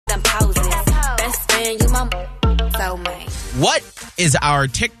man, you my soulmate. What is our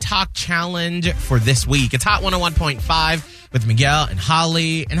TikTok challenge for this week? It's Hot 101.5 with Miguel and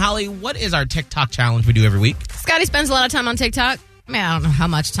Holly. And Holly, what is our TikTok challenge we do every week? Scotty spends a lot of time on TikTok. I mean, I don't know how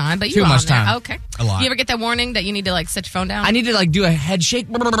much time, but Too you're much on there. time. Okay. A lot. You ever get that warning that you need to set your phone down? I need to do a head shake,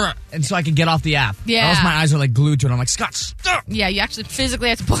 and so I can get off the app. Yeah. Or else my eyes are glued to it. I'm like, Scott, stop. Yeah, you actually physically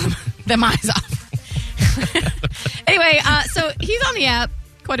have to pull them eyes off. Anyway, so he's on the app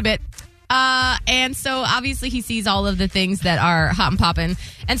quite a bit. And so obviously he sees all of the things that are hot and popping.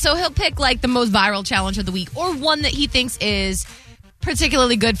 And so he'll pick the most viral challenge of the week or one that he thinks is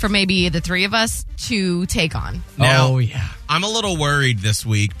particularly good for maybe the three of us to take on. Now, Oh, yeah. I'm a little worried this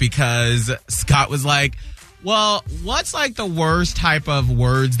week because Scott was like, well, what's the worst type of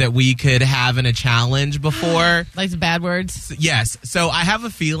words that we could have in a challenge before? Like the bad words. Yes. So I have a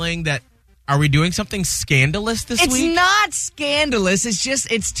feeling that, are we doing something scandalous this It's week? not scandalous. It's just,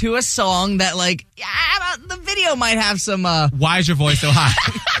 it's to a song that, the video might have some, Why is your voice so high?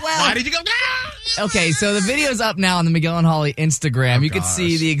 Well- Why did you go? Okay, so the video's up now on the Miguel and Holly Instagram. You can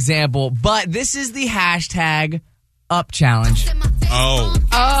see the example, but this is the hashtag up challenge. Oh.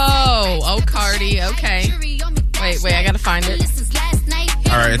 Oh, Cardi. Okay. Wait, I gotta find it.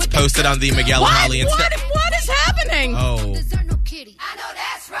 All right, it's posted on the Miguel and Holly Insta. What is happening? Oh.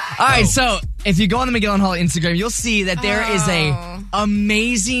 All right, so if you go on the Miguel and Holly Instagram, you'll see that there is a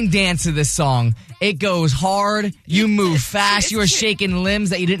amazing dance to this song. It goes hard. You move fast. You are shaking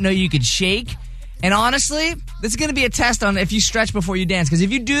limbs that you didn't know you could shake. And honestly, this is going to be a test on if you stretch before you dance. Because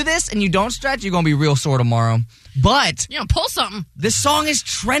if you do this and you don't stretch, you're going to be real sore tomorrow. But You're gonna pull something. this song is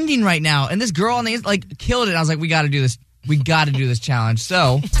trending right now. And this girl on the killed it. I was like, we got to do this. We got to do this challenge.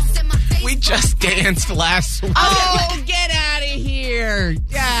 So, We just danced last week. oh, get out of here.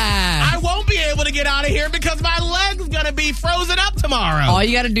 Yeah. I won't be able to get out of here because my leg's going to be frozen up tomorrow. All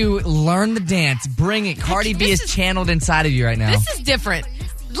you got to do, learn the dance. Bring it. Cardi B is channeled inside of you right now. This is different.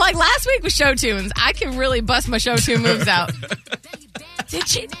 Last week with show tunes, I can really bust my show tune moves out.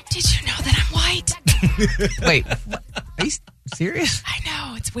 Did you know that I'm white? Wait, what? Are you serious? I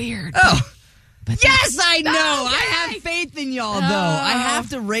know, it's weird. Oh. But Yes, I know. Okay. I have faith in y'all, though. I have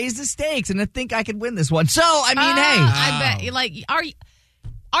to raise the stakes, and I think I could win this one. So, I mean, hey. I bet.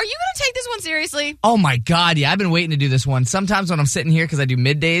 Are you going to take this one seriously? Oh, my God, yeah. I've been waiting to do this one. Sometimes when I'm sitting here, because I do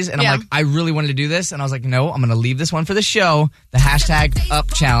middays, and Yeah. I'm like, I really wanted to do this, and I was like, no, I'm going to leave this one for the show. The hashtag up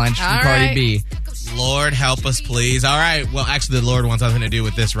challenge from All Cardi right. B. Lord, help us, please. All right. Well, actually, the Lord wants nothing to do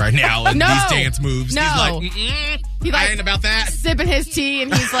with this right now. And No. these dance moves. No. He's like, mm-mm, He I ain't about that. sipping his tea,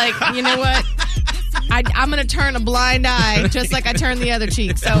 and he's like, you know what? I'm going to turn a blind eye just like I turned the other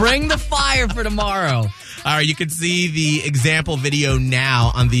cheek. So Bring the fire for tomorrow. All right. You can see the example video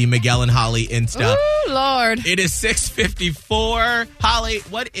now on the Miguel and Holly Insta. Ooh, Lord. It is 6:54. Holly,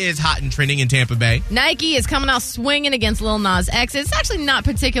 what is hot and trending in Tampa Bay? Nike is coming out swinging against Lil Nas X. It's actually not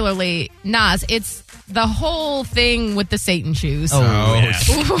particularly Nas. It's the whole thing with the Satan shoes. Oh, yeah.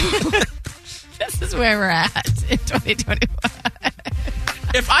 This is where we're at in 2021.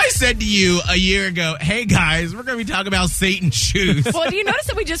 If I said to you a year ago, hey guys, we're going to be talking about Satan shoes. Well, do you notice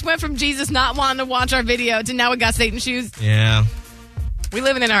that we just went from Jesus not wanting to watch our video to now we got Satan shoes? Yeah. We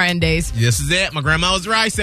living in our end days. This is it. My grandma was right.